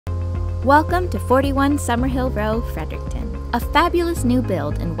Welcome to 41 Summerhill Row, Fredericton, a fabulous new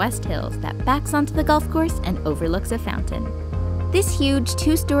build in West Hills that backs onto the golf course and overlooks a fountain. This huge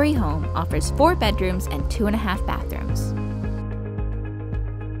 2-story home offers 4 bedrooms and 2.5 bathrooms.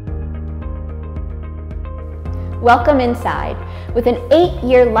 Welcome inside. With an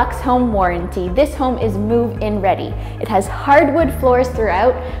 8-year Lux Home Warranty, this home is move-in ready. It has hardwood floors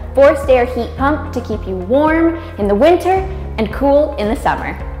throughout, forced air heat pump to keep you warm in the winter and cool in the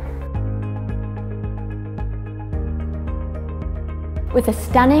summer. With a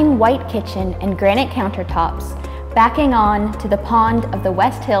stunning white kitchen and granite countertops, backing on to the pond of the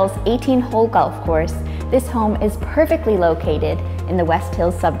West Hills 18-hole golf course, this home is perfectly located in the West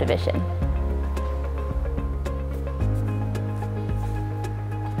Hills subdivision.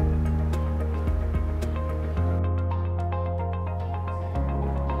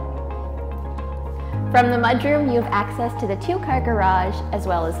 From the mudroom, you have access to the 2-car garage, as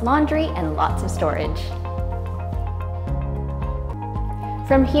well as laundry and lots of storage.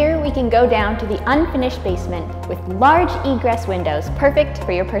 From here, we can go down to the unfinished basement with large egress windows, perfect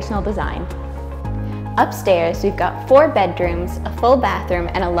for your personal design. Upstairs, we've got 4 bedrooms, a full bathroom,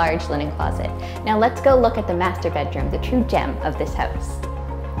 and a large linen closet. Now let's go look at the master bedroom, the true gem of this house.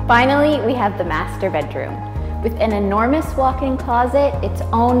 Finally, we have the master bedroom, with an enormous walk-in closet, its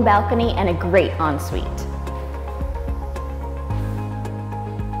own balcony, and a great ensuite.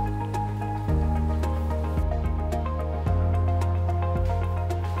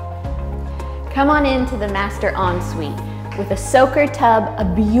 Come on into the master ensuite with a soaker tub, a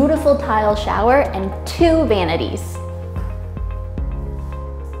beautiful tile shower, and 2 vanities.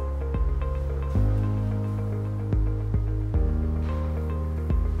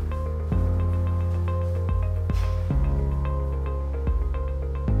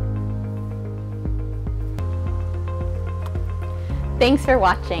 Thanks for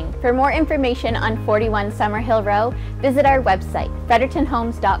watching. For more information on 41 Summerhill Row, visit our website,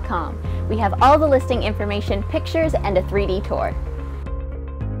 frederictonhomes.com. We have all the listing information, pictures, and a 3D tour.